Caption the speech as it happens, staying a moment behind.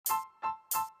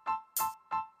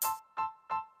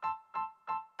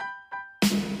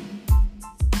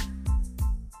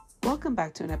welcome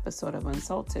back to an episode of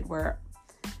Unsalted, where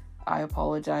I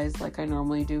apologize like I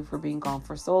normally do for being gone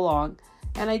for so long,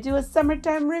 and I do a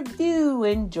summertime review.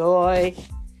 Enjoy.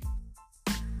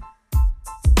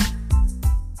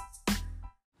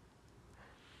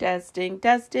 Testing,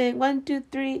 1, 2,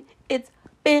 3. It's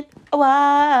been a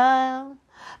while.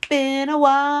 Been a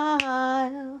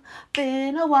while.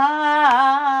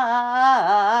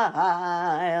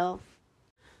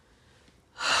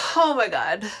 Oh my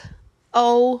God.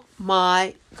 Oh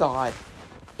my God.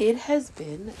 It has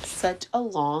been such a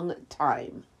long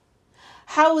time.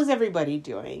 How is everybody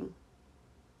doing?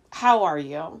 How are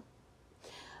you?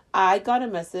 I got a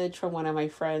message from one of my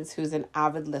friends who's an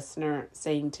avid listener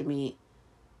saying to me,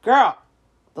 girl,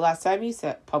 the last time you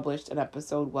published an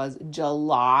episode was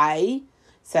July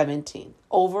 17th,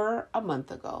 over a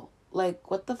month ago.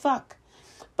 Like, what the fuck?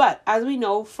 But as we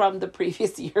know from the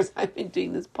previous years I've been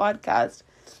doing this podcast,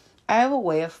 I have a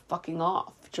way of fucking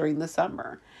off during the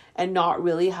summer and not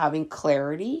really having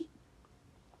clarity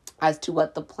as to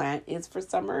what the plan is for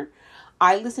summer.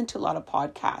 I listen to a lot of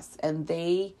podcasts and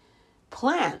they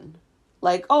plan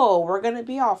like, oh, we're going to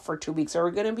be off for 2 weeks, or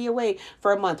we're going to be away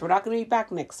for a month. We're not going to be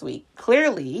back next week.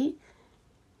 Clearly,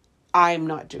 I'm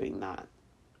not doing that.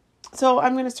 So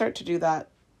I'm going to start to do that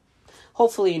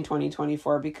hopefully in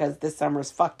 2024, because this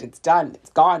summer's fucked. It's done. It's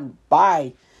gone.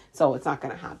 Bye. So it's not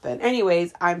going to happen.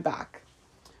 Anyways, I'm back.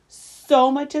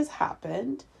 So much has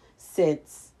happened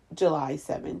since July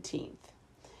 17th.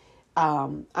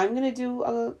 I'm going to do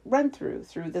a run through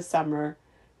the summer,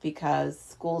 because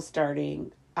school's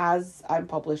starting. As I'm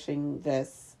publishing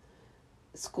this,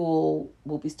 school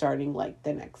will be starting like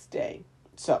the next day.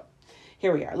 So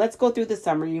here we are. Let's go through the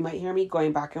summer. You might hear me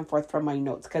going back and forth from my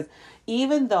notes, because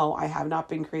even though I have not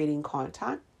been creating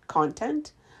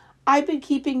content, I've been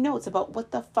keeping notes about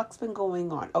what the fuck's been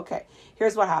going on. Okay,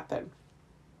 here's what happened.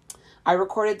 I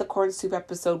recorded the corn soup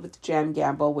episode with Jam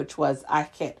Gamble, which was a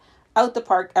hit. Out the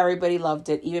park. Everybody loved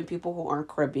it. Even people who aren't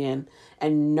Caribbean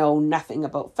and know nothing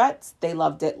about FETs, they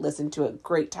loved it. Listened to it.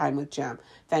 Great time with Jam.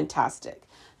 Fantastic.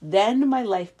 Then my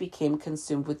life became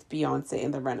consumed with Beyonce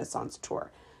and the Renaissance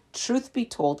Tour. Truth be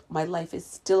told, my life is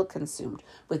still consumed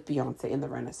with Beyonce and the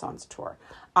Renaissance Tour.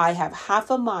 I have half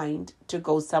a mind to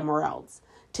go somewhere else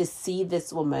to see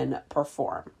this woman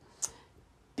perform,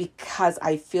 because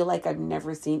I feel like I've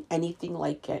never seen anything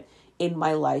like it in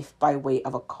my life by way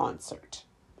of a concert.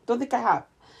 Don't think I have.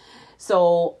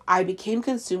 So I became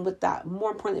consumed with that.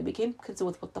 More importantly, I became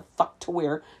consumed with what the fuck to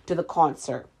wear to the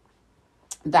concert.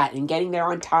 That and getting there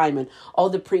on time and all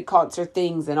the pre-concert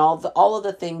things and all of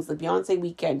the things, the Beyonce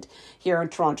weekend here in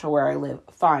Toronto where I live.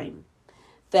 Fine.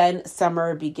 Then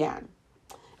summer began.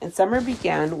 And summer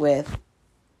began with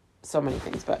so many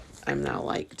things, but I'm now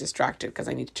like distracted because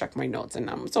I need to check my notes and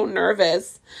I'm so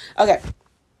nervous. Okay.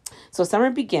 So summer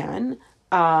began.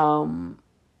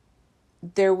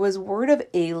 There was word of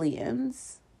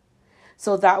aliens.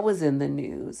 So that was in the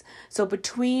news. So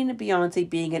between Beyonce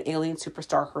being an alien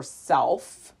superstar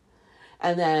herself,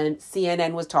 and then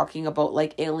CNN was talking about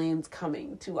like aliens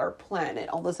coming to our planet,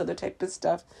 all this other type of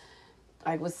stuff,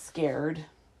 I was scared.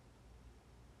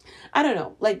 I don't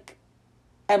know. Like,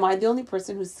 am I the only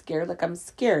person who's scared? Like, I'm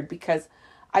scared because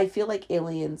I feel like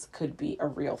aliens could be a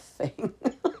real thing.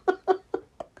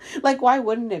 Like, why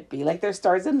wouldn't it be? Like, there's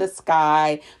stars in the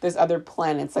sky. There's other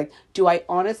planets. Like, do I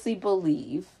honestly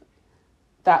believe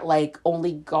that, like,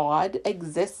 only God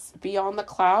exists beyond the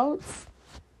clouds?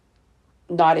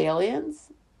 Not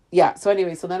aliens? Yeah. So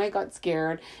anyway, so then I got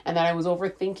scared. And then I was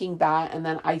overthinking that. And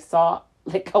then I saw,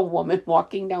 like, a woman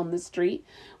walking down the street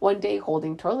one day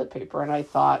holding toilet paper. And I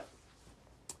thought,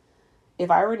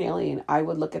 if I were an alien, I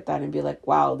would look at that and be like,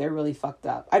 wow, they're really fucked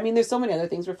up. I mean, there's so many other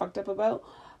things we're fucked up about.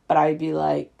 But I'd be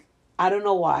like, I don't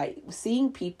know why.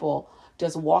 Seeing people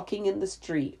just walking in the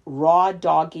street, raw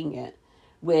dogging it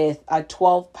with a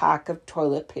 12-pack of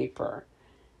toilet paper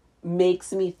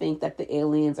makes me think that the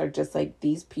aliens are just like,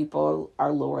 these people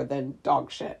are lower than dog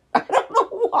shit. I don't know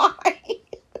why.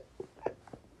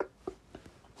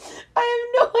 I have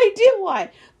no idea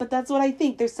why. But that's what I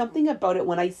think. There's something about it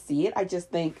when I see it. I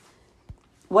just think,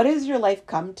 what has your life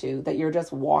come to that you're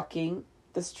just walking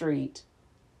the street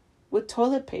with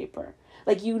toilet paper?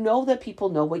 Like, you know that people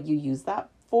know what you use that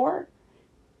for.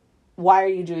 Why are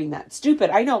you doing that?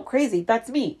 Stupid. I know. Crazy. That's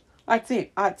me. That's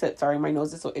it. Sorry, my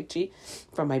nose is so itchy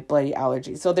from my bloody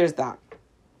allergy. So there's that.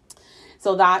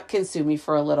 So that consumed me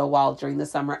for a little while during the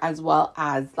summer, as well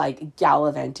as like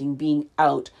gallivanting, being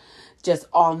out just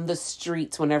on the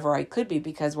streets whenever I could be,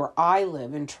 because where I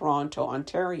live in Toronto,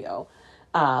 Ontario,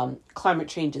 climate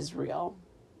change is real.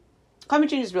 Climate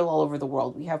change is real all over the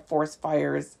world. We have forest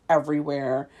fires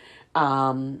everywhere.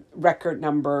 record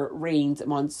number rains,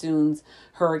 monsoons,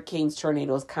 hurricanes,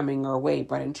 tornadoes coming our way.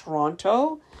 But in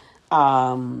Toronto,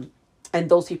 and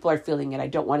those people are feeling it. I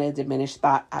don't want to diminish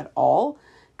that at all,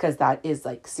 because that is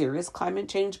like serious climate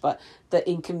change, but the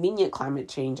inconvenient climate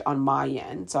change on my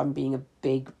end, so I'm being a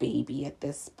big baby at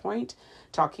this point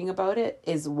talking about it,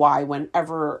 is why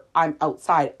whenever I'm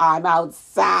outside,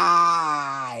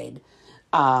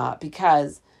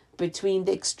 because between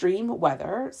the extreme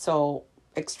weather, so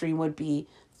extreme would be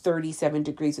 37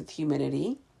 degrees with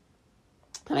humidity,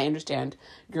 and I understand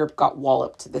Europe got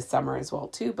walloped this summer as well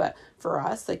too, but for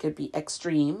us, it could be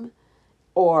extreme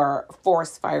or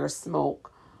forest fire smoke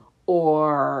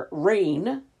or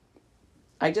rain.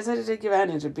 I just had to take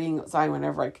advantage of being outside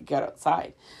whenever I could get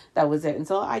outside. That was it. And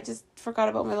so I just forgot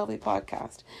about my lovely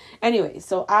podcast. Anyway,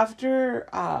 so after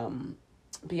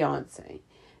Beyonce,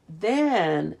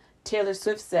 then Taylor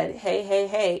Swift said,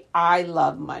 hey, I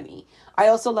love money. I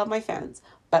also love my fans,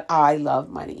 but I love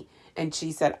money. And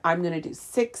she said, I'm going to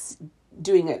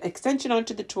doing an extension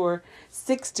onto the tour,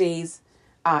 6 days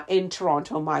in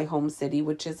Toronto, my home city,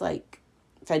 which is like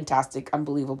fantastic,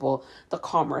 unbelievable. The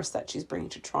commerce that she's bringing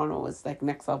to Toronto is like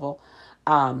next level.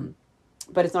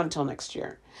 But it's not until next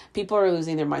year. People are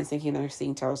losing their minds thinking they're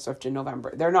seeing Taylor Swift in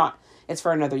November. They're not. It's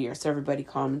for another year. So everybody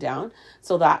calm down.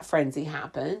 So that frenzy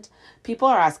happened. People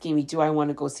are asking me, do I want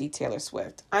to go see Taylor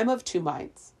Swift? I'm of two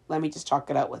minds. Let me just talk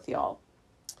it out with y'all.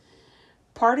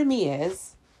 Part of me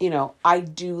is, I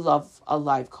do love a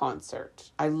live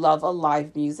concert. I love a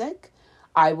live music.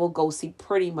 I will go see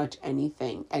pretty much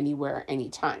anything, anywhere,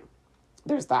 anytime.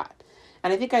 There's that.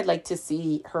 And I think I'd like to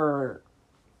see her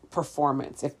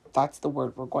performance, if that's the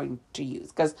word we're going to use.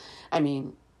 Because,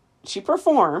 she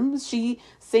performs, she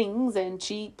sings, and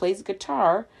she plays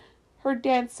guitar. Her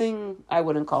dancing, I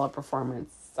wouldn't call a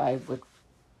performance. I'm just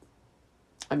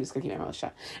going to keep my mouth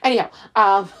shut. Anyhow,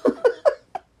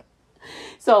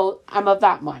 so I'm of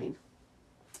that mind.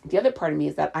 The other part of me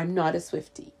is that I'm not a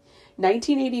Swiftie.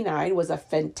 1989 was a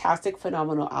fantastic,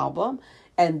 phenomenal album,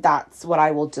 and that's what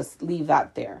I will just leave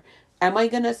that there. Am I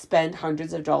going to spend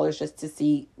hundreds of dollars just to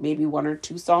see maybe one or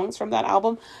two songs from that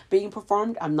album being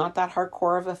performed? I'm not that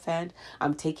hardcore of a fan.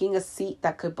 I'm taking a seat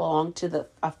that could belong to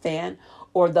a fan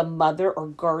or the mother or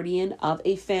guardian of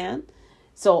a fan.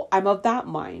 So I'm of that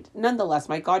mind. Nonetheless,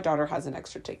 my goddaughter has an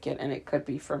extra ticket, and it could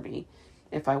be for me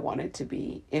if I want to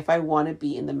be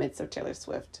in the midst of Taylor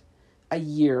Swift a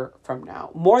year from now,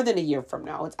 more than a year from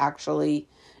now. It's actually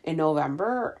in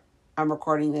November. I'm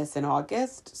recording this in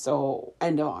August, so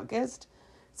end of August.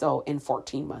 So in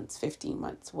 14 months, 15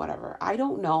 months, whatever. I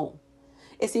don't know.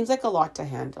 It seems like a lot to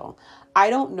handle. I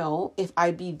don't know if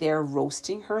I'd be there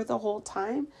roasting her the whole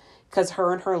time, because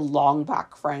her and her long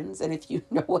back friends, and if you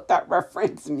know what that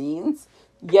reference means,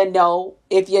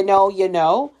 if you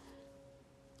know.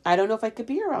 I don't know if I could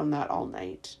be around that all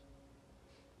night.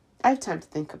 I have time to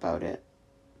think about it.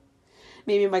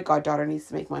 Maybe my goddaughter needs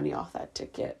to make money off that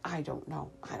ticket. I don't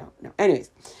know. Anyways,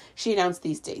 she announced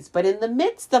these days. But in the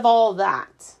midst of all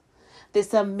that,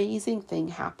 this amazing thing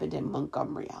happened in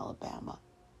Montgomery, Alabama.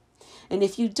 And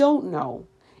if you don't know,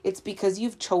 it's because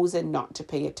you've chosen not to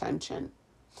pay attention.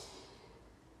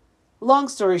 Long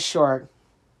story short,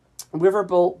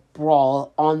 riverboat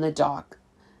brawl on the dock.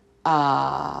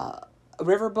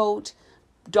 Riverboat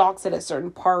docks at a certain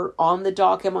part on the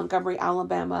dock in Montgomery,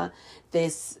 Alabama.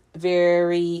 This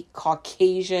very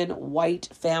Caucasian white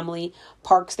family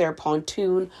parks their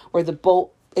pontoon where the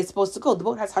boat is supposed to go. The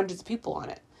boat has hundreds of people on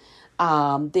it.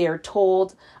 They are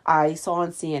told, I saw on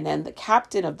CNN, the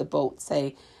captain of the boat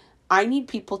say, I need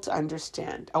people to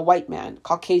understand, a white man,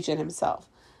 Caucasian himself.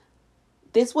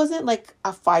 This wasn't like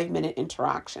a 5-minute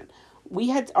interaction. We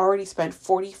had already spent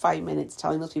 45 minutes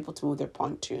telling those people to move their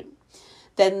pontoon.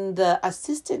 Then the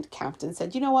assistant captain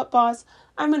said, you know what, boss?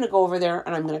 I'm going to go over there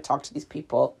and I'm going to talk to these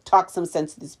people, talk some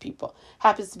sense to these people.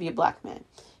 Happens to be a black man.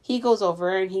 He goes over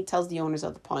and he tells the owners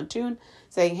of the pontoon,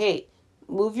 saying, hey,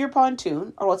 move your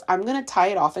pontoon or else I'm going to tie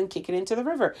it off and kick it into the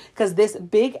river. Because this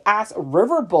big ass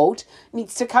river boat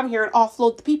needs to come here and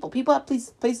offload the people. People have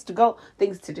places to go,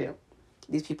 things to do.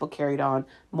 These people carried on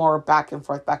more back and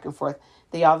forth.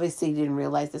 They obviously didn't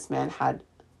realize this man had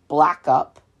black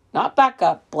up,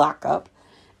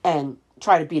 and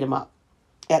try to beat him up.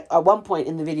 At one point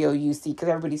in the video you see, because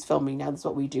everybody's filming now, this is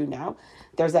what we do now,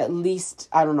 there's at least,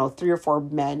 3 or 4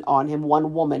 men on him,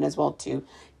 one woman as well too,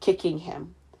 kicking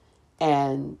him.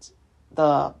 And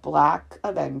the Black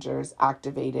Avengers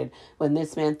activated when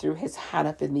this man threw his hat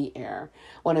up in the air.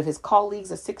 One of his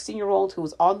colleagues, a 16-year-old who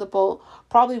was on the boat,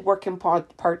 probably working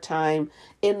part-time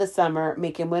in the summer,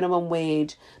 making minimum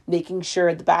wage, making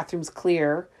sure the bathroom's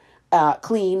clean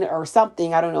or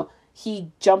something, I don't know.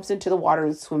 he jumps into the water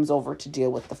and swims over to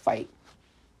deal with the fight,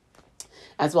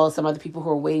 as well as some other people who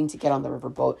are waiting to get on the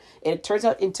riverboat. It turns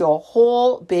out into a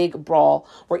whole big brawl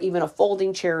where even a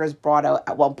folding chair is brought out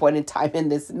at one point in time,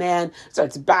 and this man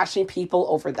starts bashing people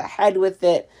over the head with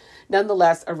it.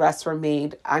 Nonetheless, arrests were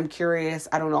made. I'm curious.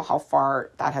 I don't know how far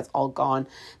that has all gone.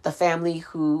 The family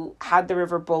who had the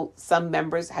riverboat, some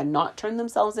members had not turned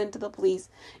themselves into the police,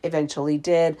 eventually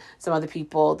did. Some other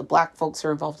people, the black folks who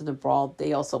are involved in the brawl,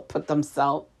 they also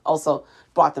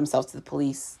brought themselves to the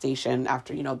police station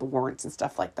after, the warrants and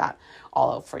stuff like that,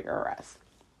 all out for your arrest.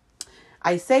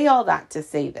 I say all that to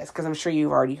say this, because I'm sure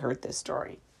you've already heard this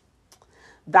story.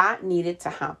 That needed to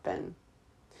happen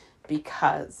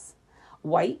because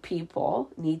white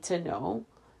people need to know,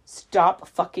 stop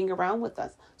fucking around with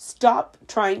us. Stop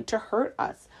trying to hurt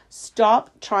us.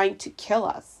 Stop trying to kill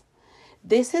us.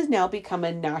 This has now become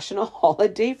a national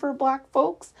holiday for black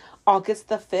folks, August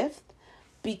the 5th,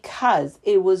 because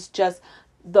it was just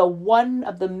the one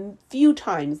of the few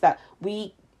times that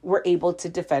we were able to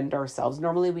defend ourselves.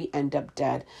 Normally we end up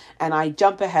dead. And I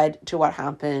jump ahead to what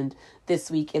happened this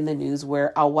week in the news,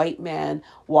 where a white man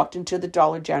walked into the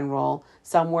Dollar General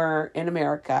somewhere in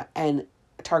America and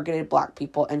targeted black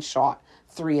people and shot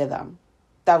 3 of them.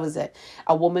 That was it.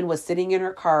 A woman was sitting in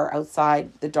her car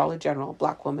outside the Dollar General,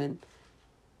 black woman.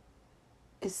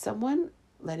 Is someone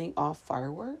letting off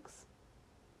fireworks?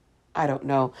 I don't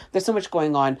know. There's so much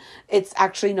going on. It's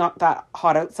actually not that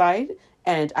hot outside,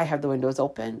 and I have the windows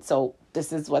open. So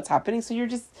this is what's happening. So you're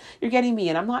getting me,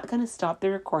 and I'm not going to stop the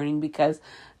recording because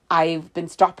I've been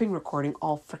stopping recording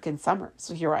all freaking summer.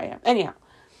 So here I am. Anyhow,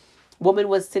 woman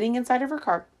was sitting inside of her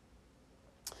car.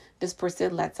 This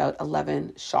person lets out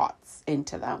 11 shots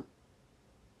into them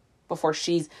before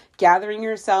she's gathering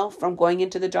herself from going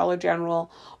into the Dollar General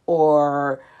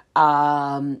or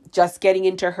just getting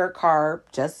into her car,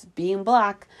 just being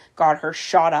black, got her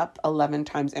shot up 11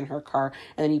 times in her car.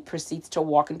 And then he proceeds to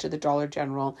walk into the Dollar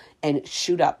General and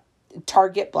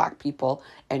target black people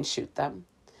and shoot them.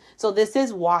 So this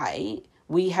is why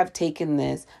we have taken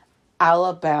this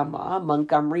Alabama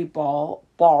Montgomery brawl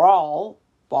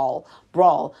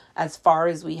as far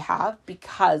as we have,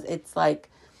 because it's like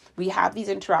we have these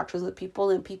interactions with people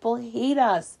and people hate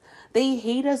us. They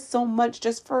hate us so much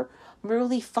just for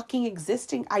merely fucking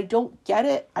existing. I don't get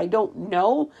it. I don't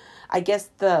know. I guess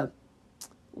the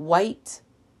white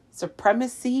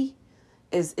supremacy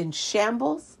is in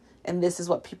shambles and this is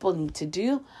what people need to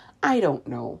do. I don't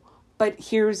know. But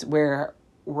here's where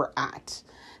we're at.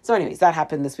 So anyways, that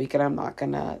happened this week and I'm not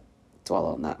going to dwell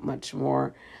on that much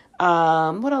more.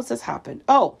 What else has happened?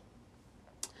 Oh,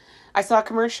 I saw a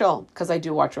commercial because I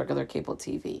do watch regular cable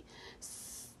TV.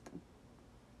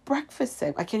 Breakfast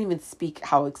sandwich. I can't even speak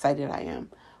how excited I am.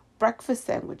 Breakfast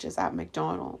sandwiches at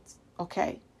McDonald's.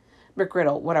 Okay.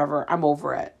 McGriddle, whatever. I'm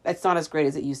over it. It's not as great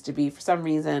as it used to be. For some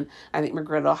reason, I think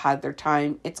McGriddle had their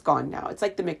time. It's gone now. It's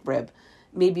like the McRib.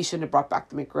 Maybe you shouldn't have brought back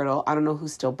the McGriddle. I don't know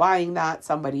who's still buying that.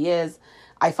 Somebody is.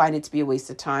 I find it to be a waste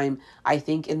of time. I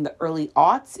think in the early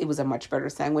aughts, it was a much better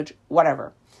sandwich.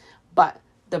 Whatever. But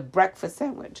the breakfast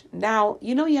sandwich. Now,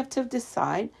 you have to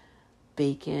decide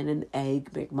bacon and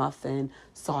egg McMuffin,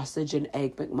 sausage and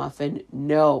egg McMuffin.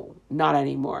 No, not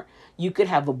anymore. You could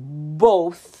have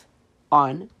both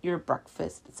on your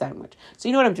breakfast sandwich. So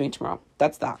you know what I'm doing tomorrow.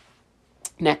 That's that.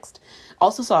 Next,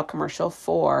 also saw a commercial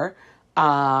for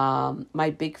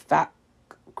My Big Fat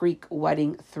Greek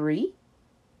Wedding 3.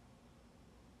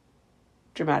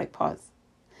 Dramatic pause.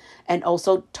 And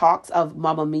also talks of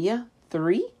Mamma Mia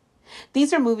 3.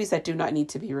 These are movies that do not need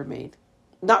to be remade.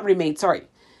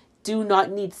 Do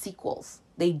not need sequels.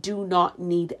 They do not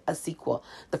need a sequel.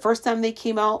 The first time they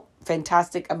came out,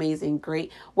 fantastic, amazing,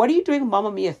 great. What are you doing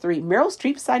Mamma Mia 3? Meryl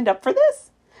Streep signed up for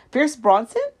this? Pierce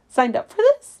Bronson signed up for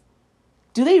this?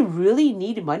 Do they really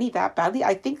need money that badly?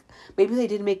 I think maybe they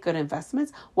didn't make good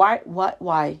investments. Why?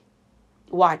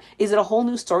 Is it a whole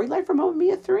new storyline for Mamma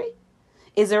Mia 3?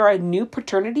 Is there a new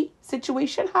paternity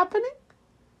situation happening?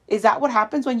 Is that what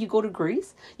happens when you go to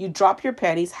Greece? You drop your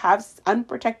panties, have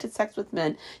unprotected sex with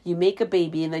men, you make a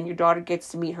baby, and then your daughter gets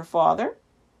to meet her father?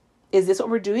 Is this what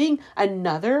we're doing?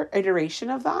 Another iteration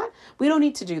of that? We don't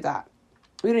need to do that.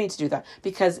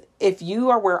 Because if you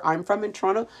are where I'm from in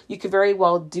Toronto, you could very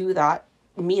well do that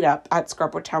meet up at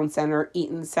Scarborough Town Centre,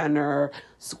 Eaton Centre,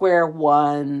 Square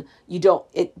One.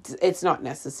 It's not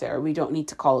necessary. We don't need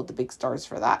to call it the big stars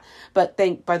for that. But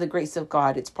by the grace of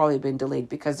God, it's probably been delayed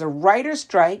because the writer's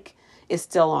strike is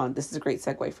still on. This is a great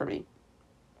segue for me.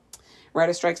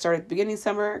 Writer's strike started at the beginning of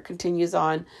summer, continues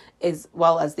on, as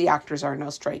well as the actors are now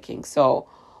striking. So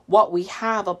what we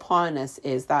have upon us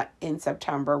is that in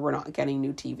September, we're not getting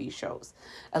new TV shows.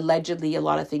 Allegedly, a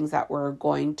lot of things that were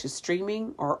going to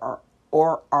streaming or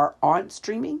are on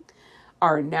streaming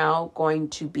are now going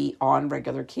to be on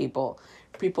regular cable.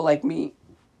 People like me,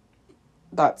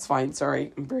 that's fine.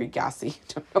 Sorry, I'm very gassy.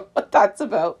 Don't know what that's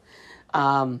about.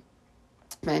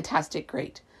 Fantastic,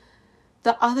 great.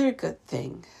 The other good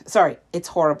thing, sorry, it's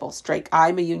horrible. Strike.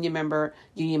 I'm a union member.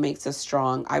 Union makes us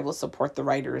strong. I will support the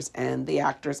writers and the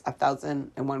actors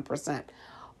 1,001%.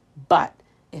 But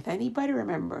if anybody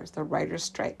remembers the writer's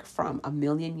strike from a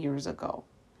million years ago,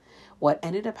 what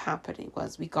ended up happening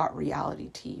was we got reality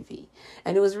TV.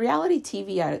 And it was reality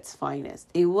TV at its finest.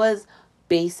 It was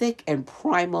basic and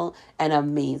primal and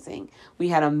amazing. We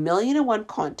had 1,000,001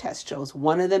 contest shows,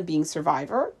 one of them being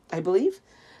Survivor, I believe.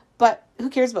 But who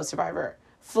cares about Survivor?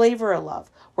 Flavor of Love,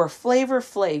 where Flavor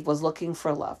Flav was looking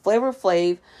for love. Flavor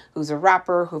Flav, who's a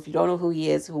rapper, who if you don't know who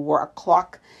he is, who wore a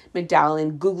clock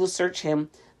medallion, Google search him.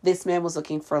 This man was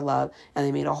looking for love, and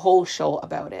they made a whole show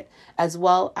about it. As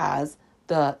well as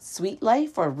The Sweet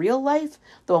Life or Real Life,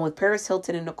 the one with Paris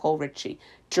Hilton and Nicole Richie.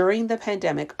 During the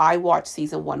pandemic, I watched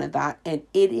season 1 of that, and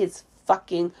it is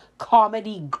fucking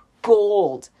comedy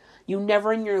gold.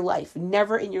 Never in your life,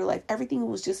 everything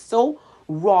was just so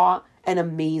raw and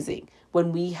amazing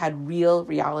when we had real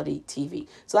reality TV.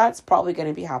 So that's probably going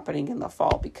to be happening in the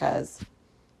fall because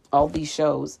all these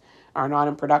shows are not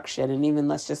in production. And even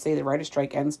let's just say the writer's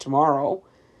strike ends tomorrow,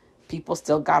 people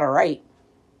still got to write.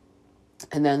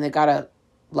 And then they got to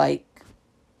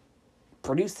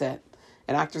produce it.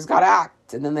 And actors got to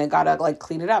act. And then they got to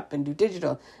clean it up and do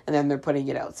digital. And then they're putting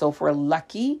it out. So if we're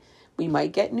lucky, we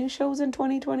might get new shows in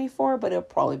 2024, but it'll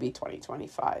probably be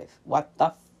 2025. What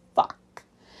the fuck?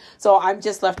 So I'm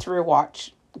just left to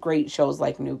rewatch great shows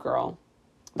like New Girl.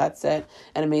 That's it.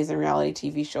 And amazing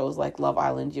reality TV shows like Love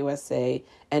Island USA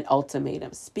and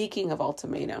Ultimatum. Speaking of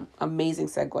Ultimatum, amazing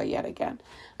segue yet again.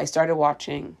 I started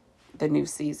watching the new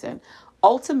season.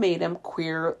 Ultimatum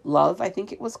Queer Love, I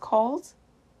think it was called.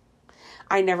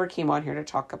 I never came on here to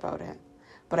talk about it,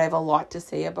 but I have a lot to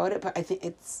say about it. But I think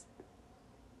it's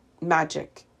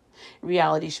magic.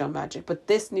 Reality show magic. But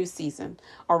this new season,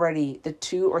 already the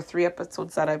 2 or 3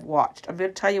 episodes that I've watched, I'm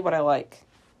going to tell you what I like.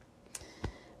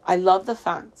 I love the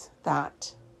fact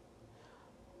that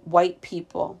white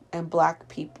people and black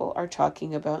people are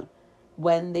talking about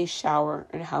when they shower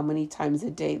and how many times a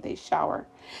day they shower.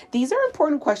 These are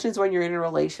important questions when you're in a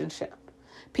relationship.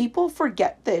 People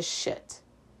forget this shit.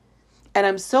 And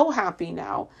I'm so happy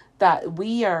now that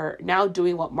we are now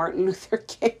doing what Martin Luther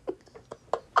King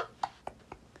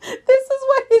this is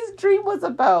what his dream was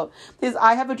about. His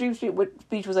I Have a Dream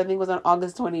speech was, I think, was on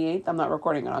August 28th. I'm not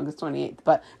recording on August 28th,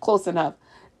 but close enough.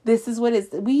 This is what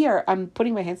I'm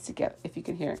putting my hands together, if you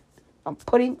can hear it. I'm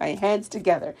putting my hands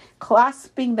together,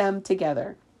 clasping them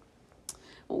together.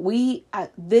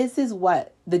 This is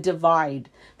what the divide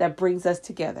that brings us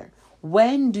together.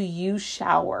 When do you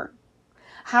shower?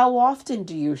 How often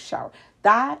do you shower?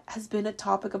 That has been a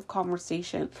topic of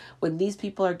conversation when these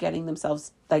people are getting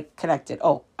themselves connected.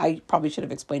 Oh, I probably should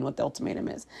have explained what the ultimatum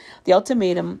is. The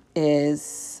ultimatum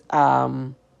is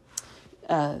a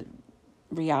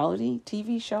reality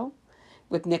TV show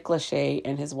with Nick Lachey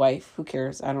and his wife. Who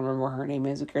cares? I don't remember what her name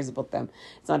is. Who cares about them?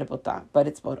 It's not about that, but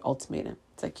it's about ultimatum.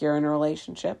 It's like you're in a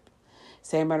relationship.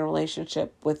 Say I'm in a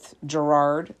relationship with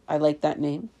Gerard. I like that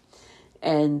name.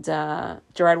 And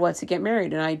Gerard wants to get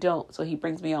married and I don't. So he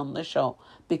brings me on the show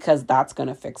because that's going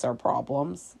to fix our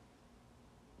problems.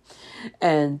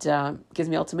 And gives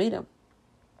me ultimatum.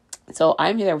 So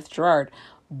I'm there with Gerard.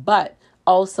 But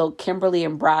also Kimberly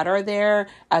and Brad are there,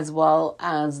 as well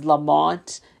as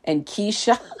Lamont and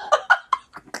Keisha.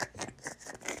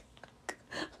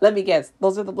 Let me guess.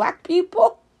 Those are the black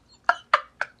people?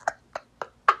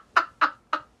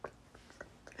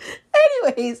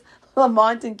 Anyways,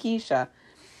 Lamont and Keisha.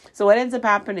 So what ends up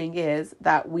happening is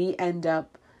that we end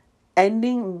up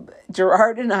ending,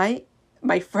 Gerard and I,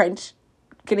 my French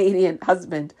Canadian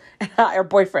husband and our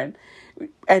boyfriend,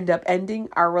 end up ending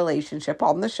our relationship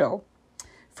on the show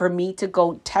for me to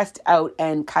go test out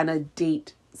and kind of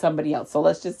date somebody else. So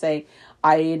let's just say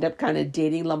I end up kind of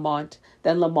dating Lamont.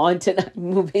 Then Lamont and I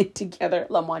move in together.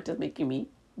 Lamont is making me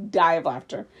die of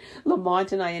laughter.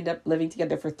 Lamont and I end up living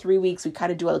together for 3 weeks. We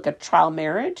kind of do a trial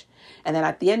marriage. And then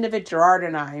at the end of it, Gerard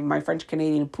and I, my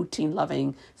French-Canadian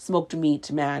poutine-loving smoked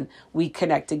meat man, we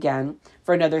connect again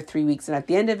for another 3 weeks. And at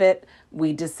the end of it,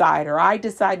 we decide, or I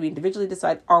decide, we individually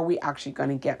decide, are we actually going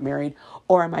to get married?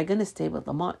 Or am I going to stay with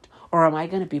Lamont? Or am I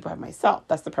going to be by myself?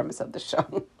 That's the premise of the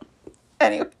show.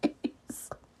 Anyways.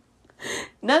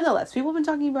 Nonetheless, people have been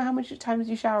talking about how much times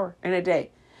you shower in a day.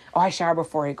 Oh, I shower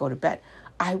before I go to bed.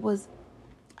 I was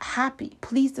happy,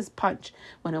 pleased as punch,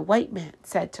 when a white man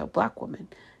said to a black woman,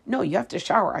 no, you have to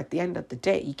shower at the end of the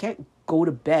day. You can't go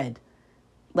to bed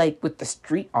like with the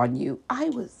street on you. I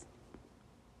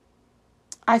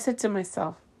said to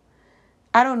myself,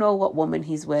 I don't know what woman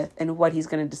he's with and what he's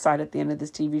going to decide at the end of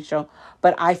this TV show,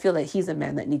 but I feel that he's a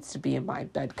man that needs to be in my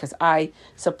bed, because I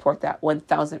support that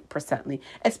 1000%,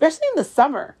 especially in the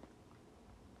summer.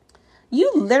 You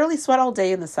literally sweat all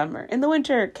day in the summer. In the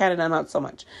winter, Canada, not so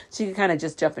much. So you can kind of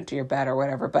just jump into your bed or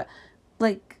whatever. But,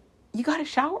 like, you got to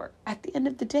shower at the end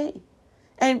of the day.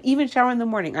 And even shower in the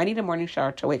morning. I need a morning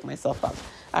shower to wake myself up.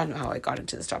 I don't know how I got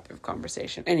into this topic of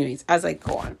conversation. Anyways, as I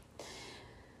go on.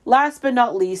 Last but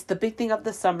not least, the big thing of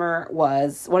the summer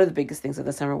was, one of the biggest things of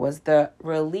the summer was the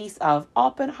release of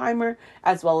Oppenheimer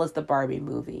as well as the Barbie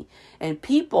movie. And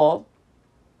people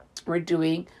were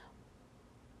doing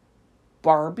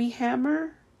Barbie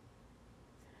Hammer,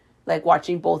 like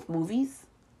watching both movies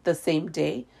the same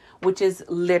day, which is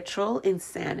literal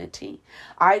insanity.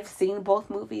 I've seen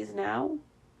both movies now.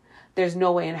 There's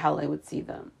no way in hell I would see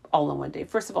them all in one day.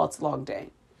 First of all, it's a long day.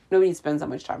 Nobody spends that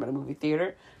much time at a movie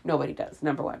theater. Nobody does,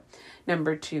 number one.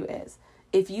 Number two is,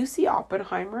 if you see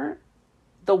Oppenheimer,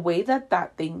 the way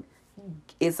that thing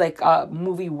is like a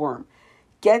movie worm,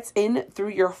 gets in through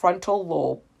your frontal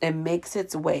lobe and makes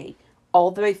its way all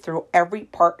the way through every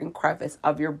part and crevice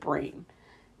of your brain,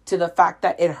 to the fact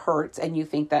that it hurts and you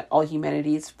think that all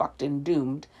humanity is fucked and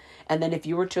doomed. And then if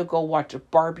you were to go watch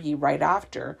Barbie right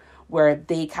after, where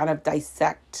they kind of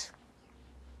dissect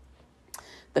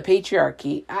the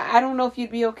patriarchy, I don't know if you'd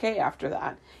be okay after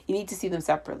that. You need to see them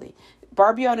separately.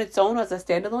 Barbie on its own as a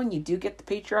standalone, you do get the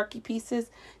patriarchy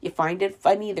pieces. You find it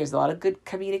funny. There's a lot of good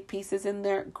comedic pieces in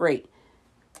there. Great.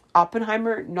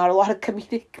 Oppenheimer, not a lot of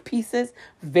comedic pieces.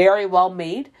 Very well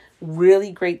made. Really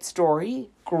great story.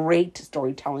 Great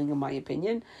storytelling, in my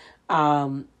opinion.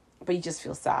 But you just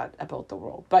feel sad about the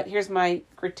world. But here's my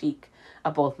critique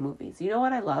of both movies. You know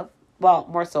what I love? Well,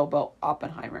 more so about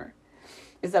Oppenheimer,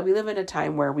 is that we live in a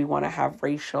time where we want to have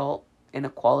racial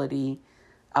inequality,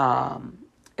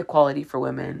 equality for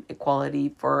women, equality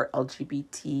for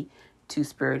LGBT,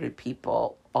 two-spirited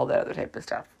people, all that other type of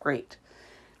stuff. Great.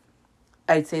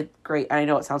 I'd say great. And I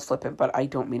know it sounds flippant, but I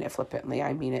don't mean it flippantly.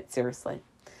 I mean it seriously.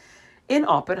 In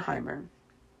Oppenheimer,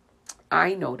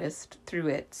 I noticed through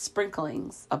it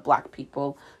sprinklings of black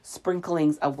people,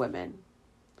 sprinklings of women.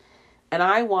 And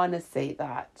I want to say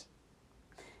that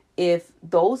if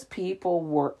those people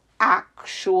were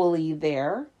actually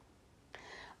there,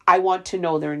 I want to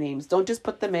know their names. Don't just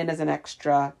put them in as an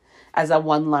extra, as a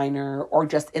one-liner, or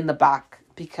just in the back.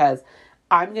 Because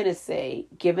I'm going to say,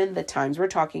 given the times we're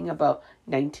talking about,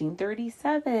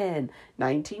 1937,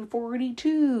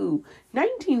 1942,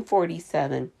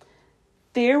 1947,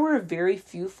 there were very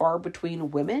few far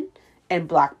between women and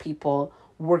black people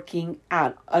working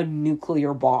at a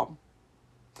nuclear bomb.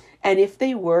 And if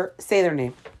they were, say their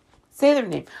name. Say their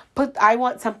name. I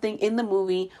want something in the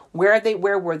movie. Where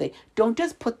were they? Don't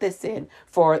just put this in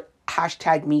for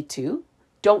 #MeToo.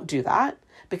 Don't do that,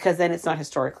 because then it's not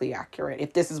historically accurate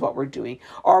if this is what we're doing.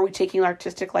 Or are we taking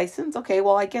artistic license? Okay,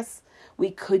 well, I guess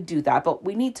we could do that, but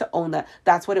we need to own that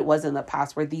that's what it was in the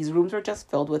past, where these rooms were just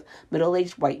filled with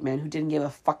middle-aged white men who didn't give a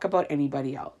fuck about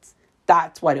anybody else.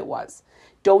 That's what it was.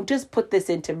 Don't just put this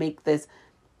in to make this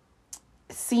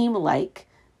seem like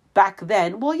back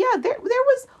then, well, yeah, there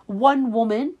was one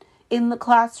woman in the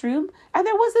classroom and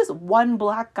there was this one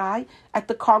black guy at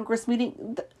the Congress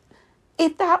meeting.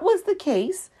 If that was the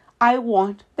case, I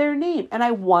want their name and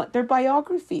I want their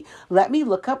biography. Let me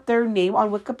look up their name on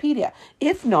Wikipedia.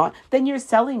 If not, then you're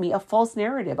selling me a false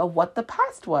narrative of what the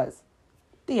past was.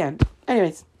 The end.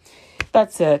 Anyways,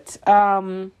 that's it.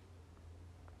 I'm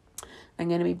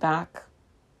going to be back.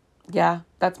 Yeah,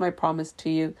 that's my promise to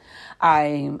you.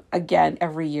 Again,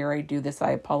 every year I do this, I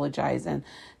apologize. And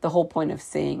the whole point of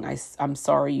saying I'm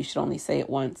sorry, you should only say it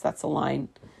once. That's a line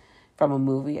from a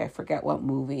movie. I forget what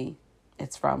movie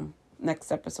it's from.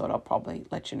 Next episode, I'll probably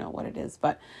let you know what it is.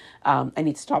 But I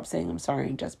need to stop saying I'm sorry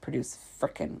and just produce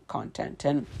frickin' content.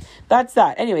 And that's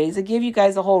that. Anyways, I gave you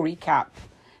guys a whole recap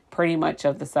pretty much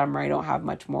of the summer. I don't have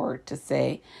much more to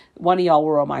say. One of y'all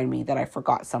will remind me that I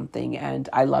forgot something, and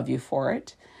I love you for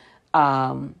it.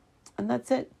 And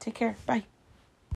that's it. Take care. Bye.